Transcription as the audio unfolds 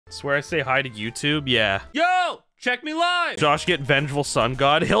Swear I say hi to YouTube? Yeah. Yo! Check me live! Josh get Vengeful Sun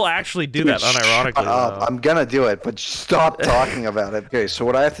God. He'll actually do that unironically. I'm gonna do it, but stop talking about it. Okay, so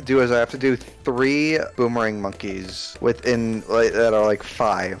what I have to do is I have to do 3 boomerang monkeys within that are like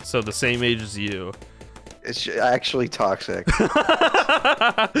 5. So the same age as you. It's actually toxic.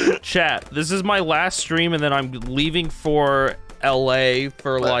 Chat, this is my last stream and then I'm leaving for LA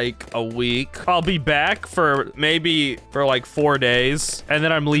for like a week. I'll be back for maybe for like 4 days and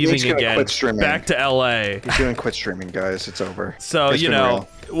then I'm leaving again back to LA. He's gonna quit streaming, guys. It's over. So you know,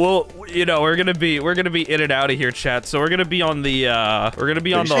 well, you know, we're gonna be in and out of here, chat. So we're gonna be on the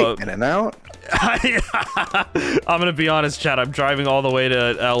in and out. I'm gonna be honest, chat. I'm driving all the way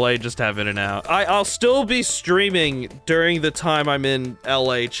to LA just to have in and out. I'll still be streaming during the time I'm in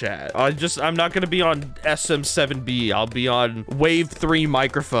LA, chat. I'm not gonna be on SM7B. I'll be on Wave 3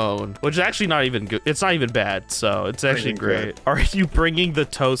 microphone, which is actually not even good. It's not even bad, so it's actually great. Are you bringing the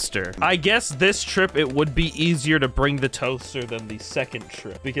toaster? I guess this trip it would be easier to bring the toaster than the second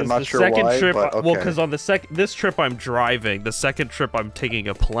trip because the second trip, well, because on this trip I'm driving. The second trip I'm taking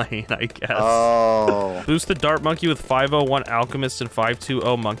a plane, I guess. Oh. Boost the Dart Monkey with 501 Alchemist and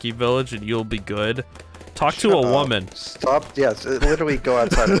 520 Monkey Village and you'll be good. Talk to a woman. Stop. Yes, literally go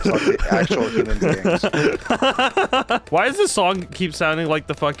outside and talk to actual human beings. Why does this song keep sounding like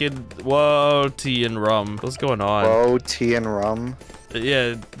the fucking Whoa Tea and Rum? What's going on? Whoa Tea and Rum?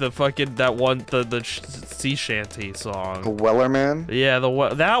 Yeah, the fucking the sea shanty song. The Wellerman? Yeah,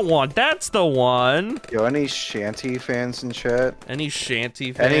 that one. That's the one. Yo, any shanty fans in chat? Any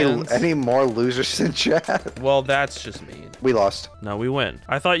shanty fans? Any more losers in chat? Well, that's just mean. We lost. No, we win.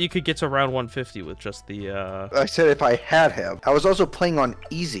 I thought you could get to round 150 with just the I said if I had him. I was also playing on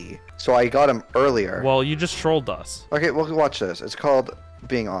easy, so I got him earlier. Well, you just trolled us. Okay, well, watch this. It's called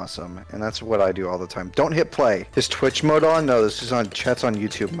being awesome, and that's what I do all the time. Don't hit play. Is Twitch mode on? No, this is on chat's on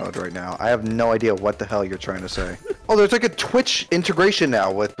YouTube mode right now. I have no idea what the hell you're trying to say. Oh, there's like a Twitch integration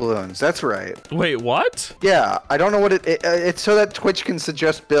now with balloons. That's right. Wait, what? Yeah, I don't know what it's so that Twitch can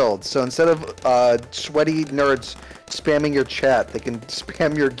suggest builds. So instead of sweaty nerds spamming your chat, they can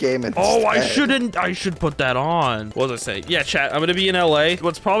spam your game instead. Oh, I should put that on. What was I saying? Yeah, chat, I'm gonna be in LA.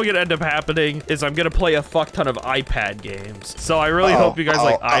 What's probably gonna end up happening is I'm gonna play a fuck ton of iPad games. So I really hope you guys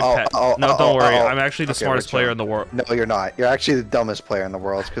like iPad. No, don't worry. I'm actually the smartest player in the world. No, you're not. You're actually the dumbest player in the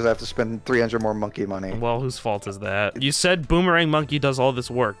world because I have to spend 300 more monkey money. Well, whose fault is that? You said Boomerang Monkey does all this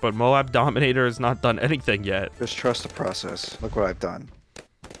work, but Moab Dominator has not done anything yet. Just trust the process. Look what I've done.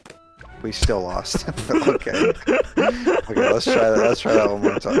 We still lost. Okay. Okay, let's try that. Let's try that one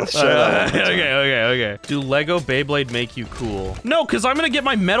more time. Okay. Do Lego Beyblade make you cool? No, because I'm gonna get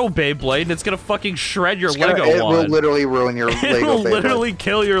my metal Beyblade and it's gonna fucking shred your Lego It will literally ruin your Lego Beyblade. It will literally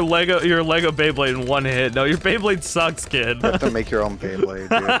kill your Lego Beyblade in one hit. No, your Beyblade sucks, kid. You have to make your own Beyblade,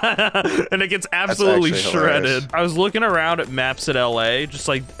 dude. And it gets absolutely shredded. Hilarious. I was looking around at maps at LA, just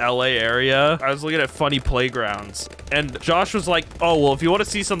like LA area. I was looking at funny playgrounds. And Josh was like, oh, well, if you want to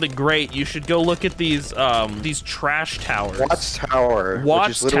see something great, you should go look at these trash towers. Watts Tower.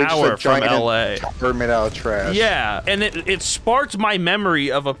 Watts Tower from LA. Tower made out of trash. Yeah, and it sparked my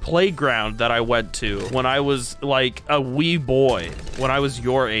memory of a playground that I went to when I was like a wee boy, when I was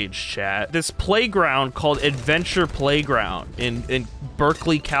your age, chat. This playground called Adventure Playground in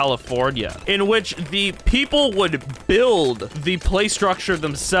Berkeley, California, in which the people would build the play structure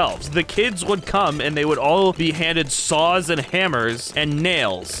themselves. The kids would come and they would all be handed saws and hammers and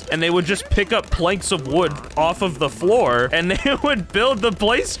nails, and they would just pick up planks of wood off of the floor and they would build the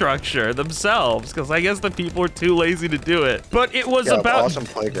play structure themselves because I guess the people were too lazy to do it. But it was about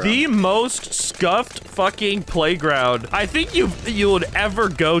the most scuffed fucking playground I think you would ever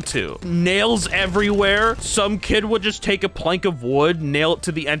go to. Nails everywhere. Some kid would just take a plank of wood, nail it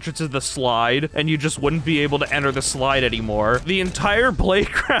to the entrance of the slide, and you just wouldn't be able to enter the slide anymore. The entire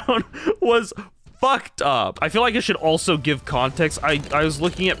playground was fucked up. I feel like I should also give context. I was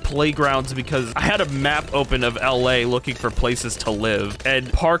looking at playgrounds because I had a map open of LA looking for places to live,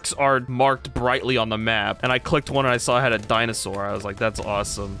 and parks are marked brightly on the map, and I clicked one and I saw I had a dinosaur. I was like, that's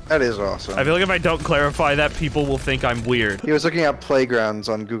awesome. That is awesome. I feel like if I don't clarify that, people will think I'm weird. He was looking at playgrounds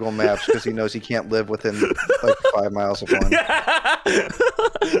on Google Maps because he knows he can't live within like 5 miles of one.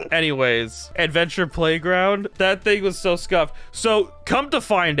 Anyways, Adventure Playground, that thing was so scuffed. So come to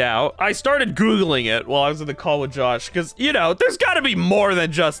find out, I started Googling it while I was in the call with Josh because, you know, there's got to be more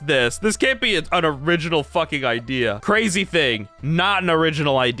than just this. This can't be an original fucking idea. Crazy thing, not an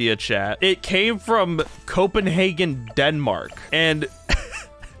original idea, chat. It came from Copenhagen, Denmark, and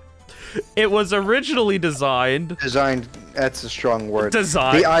it was originally designed That's a strong word.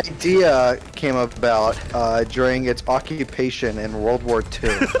 Design. The idea came about during its occupation in World War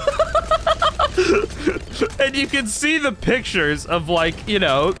II. And you can see the pictures of, like, you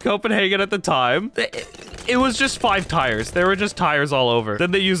know, Copenhagen at the time. It was just 5 tires. There were just tires all over.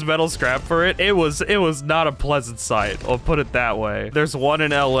 Then they used metal scrap for it. It was not a pleasant sight. I'll put it that way. There's one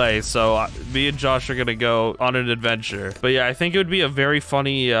in LA, so me and Josh are gonna go on an adventure. But yeah, I think it would be a very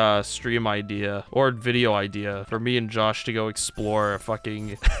funny stream idea or video idea for me and Josh to go explore a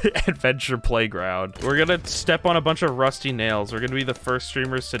fucking adventure playground. We're gonna step on a bunch of rusty nails. We're gonna be the first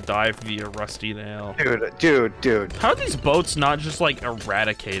streamers to die via rusty nail. Dude. How are these boats not just like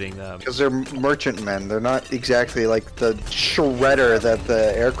eradicating them? Because they're merchantmen. They're not exactly like the shredder that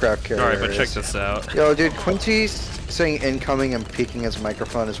the aircraft carrier All right, but is. check this out. Yo, dude, Quincy saying incoming and peeking his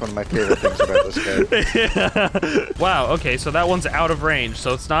microphone is one of my favorite things about this guy. Wow, okay, so that one's out of range,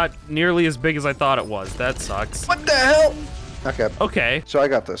 so it's not nearly as big as I thought it was. That sucks. What the hell? Okay. Okay. So I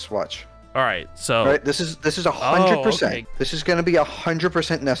got this. Watch. All right, so... All right, this is 100%. Oh, okay. This is going to be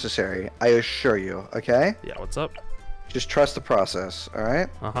 100% necessary. I assure you, okay? Yeah, what's up? Just trust the process, all right?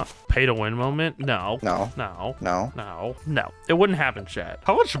 Uh-huh. Pay to win moment? No. No. No. No. No. No. It wouldn't happen, chat.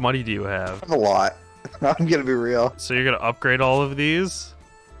 How much money do you have? A lot. I'm going to be real. So you're going to upgrade all of these?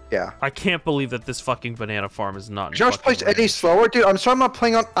 Yeah. I can't believe that this fucking banana farm is not in Josh fucking plays range. any slower? Dude, I'm sorry I'm not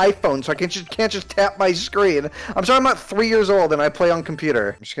playing on iPhone, so I can't just tap my screen. I'm sorry I'm not 3 years old and I play on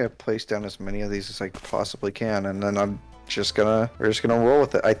computer. I'm just going to place down as many of these as I possibly can, and then we're just gonna roll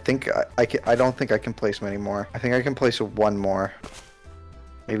with it. I don't think I can place many more. I think I can place 1 more.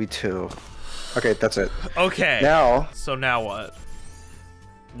 Maybe 2. Okay, that's it. Okay. Now. So now what?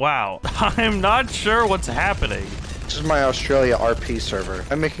 Wow. I'm not sure what's happening. This is my Australia RP server.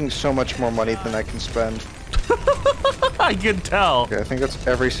 I'm making so much more money than I can spend. I can tell. Okay, I think that's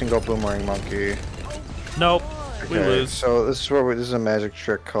every single boomerang monkey. Nope. We Okay, lose. so this is a magic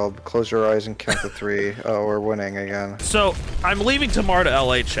trick called close your eyes and count to 3. Oh, we're winning again. So I'm leaving tomorrow to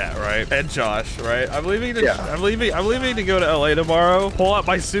LA, chat, right? And Josh, right? I'm leaving to I'm leaving to go to LA tomorrow. Pull out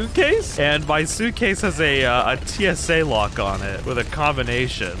my suitcase, and my suitcase has a TSA lock on it with a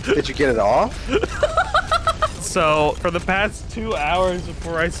combination. Did you get it off? So for the past 2 hours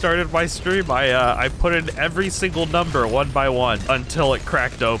before I started my stream, I put in every single number one by one until it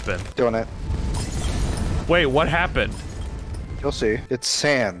cracked open. Doing it. Wait, what happened? You'll see. It's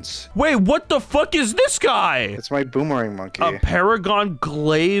Sans. Wait, what the fuck is this guy? It's my boomerang monkey. A Paragon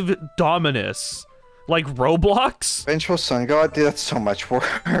Glaive Dominus. Like Roblox? Vengeful Sun God? Dude, that's so much work.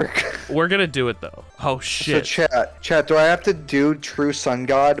 We're gonna do it though. Oh shit. So chat, do I have to do True Sun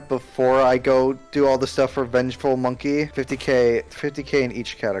God before I go do all the stuff for Vengeful Monkey? 50k in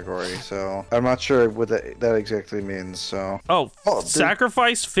each category, so I'm not sure what that exactly means, so.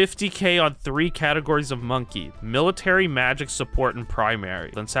 Sacrifice 50k on 3 categories of monkey. Military, magic, support, and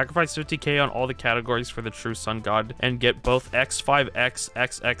primary. Then sacrifice 50k on all the categories for the True Sun God and get both X5X,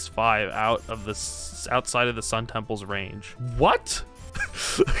 XX5 outside of the Sun Temple's range. What?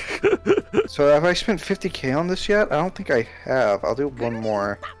 So have I spent 50k on this yet? I don't think I have. I'll do 1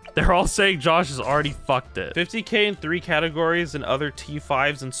 more. They're all saying Josh has already fucked it. 50k in 3 categories and other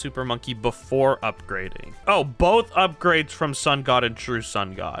T5s and Super Monkey before upgrading. Oh, both upgrades from Sun God and True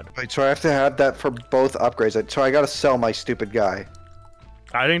Sun God. Wait, so I have to have that for both upgrades. So I gotta sell my stupid guy.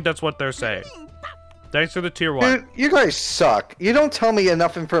 I think that's what they're saying. Thanks for the tier 1. Dude, you guys suck. You don't tell me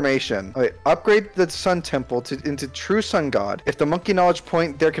enough information. Wait, upgrade the Sun Temple into True Sun God. If the monkey knowledge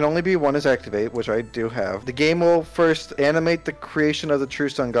point, there can only be 1 is activate, which I do have. The game will first animate the creation of the True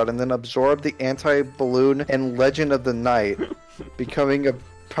Sun God and then absorb the anti-balloon and Legend of the Night, becoming a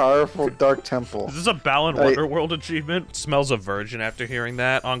powerful dark temple. Is this a Balan Wonderworld achievement? Smells a virgin after hearing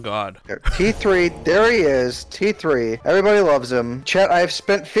that. On God. T3, there he is. T3. Everybody loves him. Chat, I have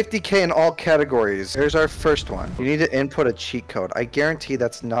spent 50k in all categories. Here's our first one. You need to input a cheat code. I guarantee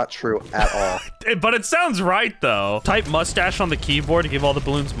that's not true at all. But it sounds right, though. Type mustache on the keyboard to give all the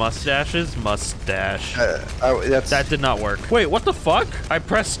balloons mustaches. Mustache. That did not work. Wait, what the fuck? I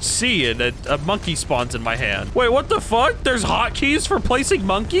pressed C and a monkey spawns in my hand. Wait, what the fuck? There's hotkeys for placing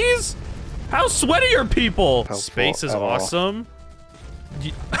monkeys? How sweaty are people? Helpful Space is at all. Awesome.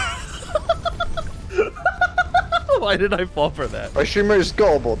 Why did I fall for that? My streamer is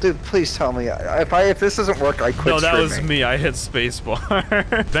gullible. Dude, please tell me. If this doesn't work, I quit No, that streaming. was me. I hit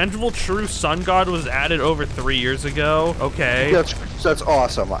spacebar. Vengeful True Sun God was added over 3 years ago. Okay. That's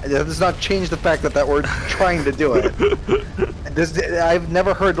awesome. That does not change the fact that we're trying to do it. I've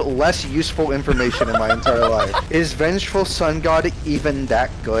never heard less useful information in my entire life. Is Vengeful Sun God even that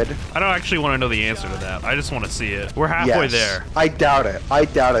good? I don't actually want to know the answer to that. I just want to see it. We're halfway there. I doubt it. I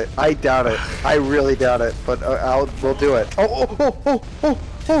doubt it. I doubt it. I really doubt it. But we'll do it. Oh.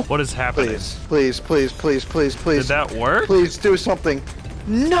 What is happening? Please. Did that work? Please do something.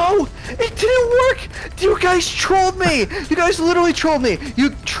 No, it didn't work. You guys trolled me. You guys literally trolled me.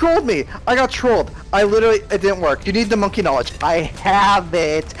 You trolled me. I got trolled. It didn't work. You need the monkey knowledge. I have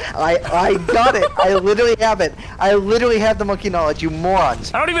it. I got it. I literally have it. I literally have the monkey knowledge, you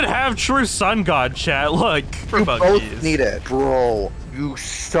morons. I don't even have true sun god, chat. Look, you both need it. Bro, you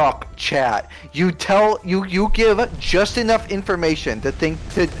suck, chat. You give just enough information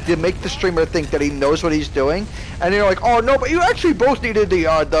to make the streamer think that he knows what he's doing, and you're like, oh no, but you actually both needed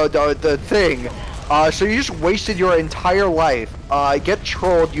the thing. So you just wasted your entire life. Get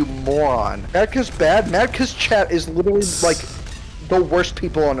trolled, you moron. Mad 'cause bad? Mad 'cause chat is literally like the worst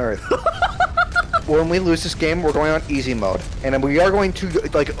people on earth. When we lose this game, we're going on easy mode, and we are going to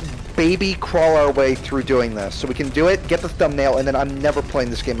like baby crawl our way through doing this. So we can do it, get the thumbnail, and then I'm never playing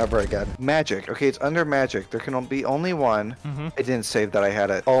this game ever again. Magic. Okay, it's under magic. There can be only one. It didn't save that I had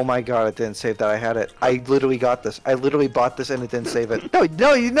it. Oh my god, it didn't save that I had it. I literally got this. I literally bought this and it didn't save it.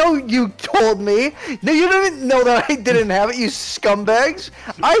 No, you told me. No, you didn't know that I didn't have it, you scumbags.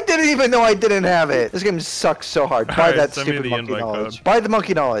 I didn't even know I didn't have it. This game sucks so hard. Buy that stupid monkey knowledge. Buy the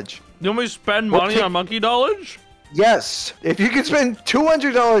monkey knowledge. You want me to spend money on monkey knowledge? Yes. If you can spend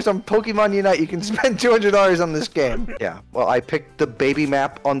 $200 on Pokemon Unite, you can spend $200 on this game. Yeah. Well, I picked the baby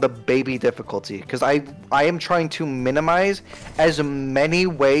map on the baby difficulty because I am trying to minimize as many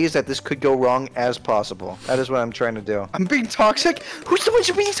ways that this could go wrong as possible. That is what I'm trying to do. I'm being toxic? Who's the one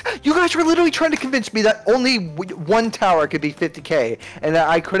who being? You guys were literally trying to convince me that only one tower could be 50K and that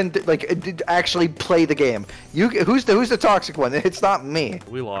I couldn't like actually play the game. Who's the toxic one? It's not me.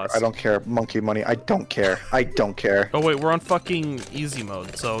 We lost. I don't care. Monkey money. I don't care. I don't care. Oh wait, we're on fucking easy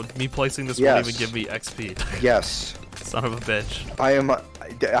mode, so me placing this won't even give me XP. Yes. Son of a bitch. I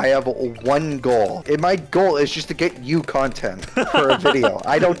have one goal, and my goal is just to get you content for a video.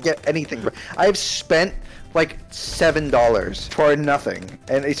 I don't get anything. I've spent like $7 for nothing,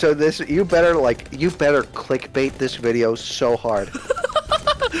 and so you better clickbait this video so hard.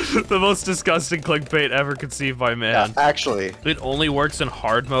 The most disgusting clickbait ever conceived by man. Yeah, actually. It only works in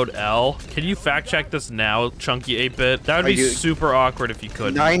hard mode L. Can you fact check this now, Chunky 8-bit? That would be super awkward if you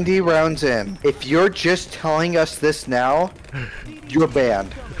could. 90 rounds in. If you're just telling us this now, you're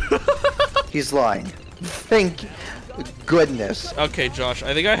banned. He's lying. Thank goodness. Okay, Josh,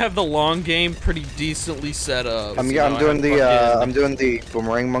 I think I have the long game pretty decently set up. I'm doing the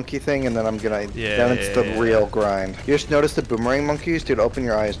boomerang monkey thing, and then then it's the real grind. You just noticed the boomerang monkeys? Dude, open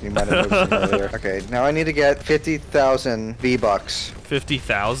your eyes and you might have noticed them earlier. Okay, now I need to get 50,000 V-Bucks.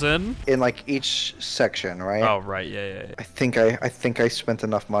 50,000? In like each section, right? Oh, right, yeah. I think I spent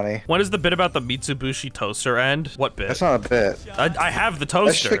enough money. When does the bit about the Mitsubishi toaster end? What bit? That's not a bit. I have the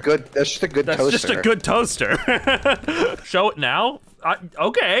toaster. That's just a good toaster. That's just a good toaster. Show it now?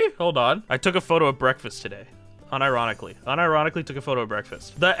 Okay, hold on. I took a photo of breakfast today. Unironically took a photo of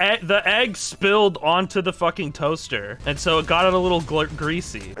breakfast. The egg spilled onto the fucking toaster, and so it got it a little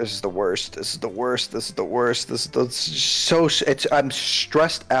greasy. This is the worst. I'm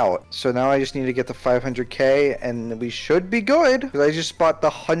stressed out. So now I just need to get the 500K, and we should be good. Because I just bought the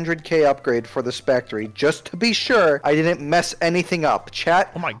 100K upgrade for the Spectre, just to be sure I didn't mess anything up.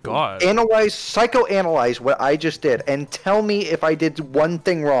 Chat. Oh my god. Psychoanalyze what I just did, and tell me if I did one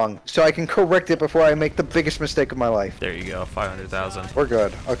thing wrong, so I can correct it before I make the biggest mistake of my life. There you go, 500,000. We're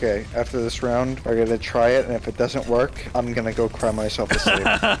good. Okay, after this round, we're gonna try it, and if it doesn't work, I'm gonna go cry myself to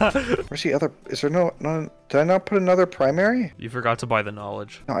sleep. Where's the other? Is there no? Did I not put another primary? You forgot to buy the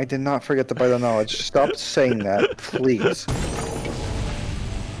knowledge. No, I did not forget to buy the knowledge. Stop saying that, please.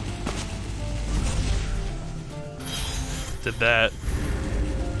 Did that?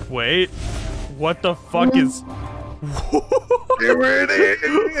 Wait. What the fuck is? There it is!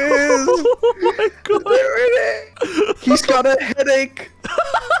 Oh my god! There it is! He's got a headache!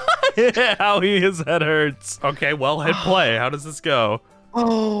 Yeah, how his head hurts. Okay, well, hit play. How does this go?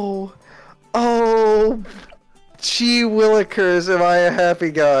 Oh, gee willikers, am I a happy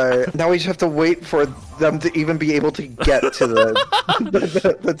guy? Now we just have to wait for them to even be able to get to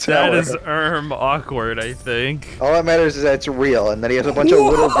the tower. That is awkward, I think. All that matters is that it's real, and that he has a bunch of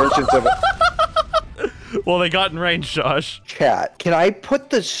little versions of it. Well, they got in range, Josh. Chat, can I put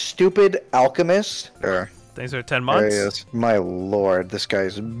the stupid alchemist? There. Thanks for 10 There he months. is. My lord, this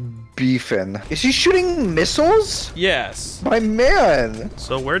guy's beefing. Is he shooting missiles? Yes. My man.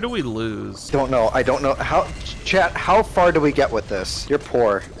 So where do we lose? Don't know. I don't know. Chat, how far do we get with this? You're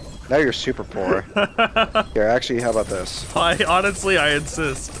poor. Now you're super poor. Here, actually, how about this? Honestly, I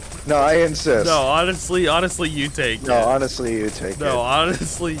insist. No, I insist. No, honestly, you take it. No, honestly, you take it. No,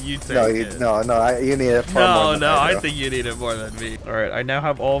 honestly, you take it. You need it far more than I do. think you need it more than me. Alright, I now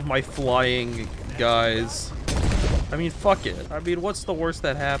have all of my flying guys. I mean, fuck it. I mean, what's the worst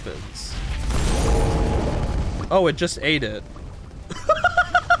that happens? Oh, it just ate it.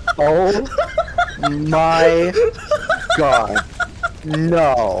 Oh my god.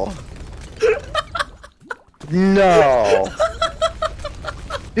 No. No.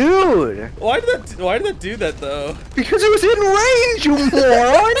 Dude. Why did that do that though? Because it was in range, you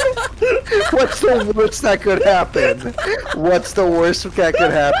moron! What's the worst that could happen? What's the worst that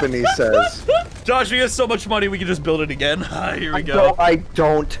could happen, he says. Josh, we have so much money, we can just build it again. Here we go. I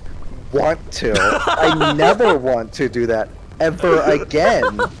don't want to. I never want to do that ever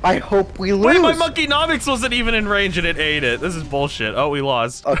again. I hope we lose. Wait, my Monkeynomics wasn't even in range and it ate it. This is bullshit. Oh, we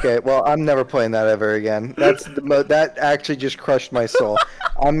lost. Okay, well, I'm never playing that ever again. That's that actually just crushed my soul.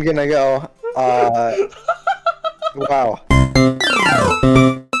 I'm gonna go, wow.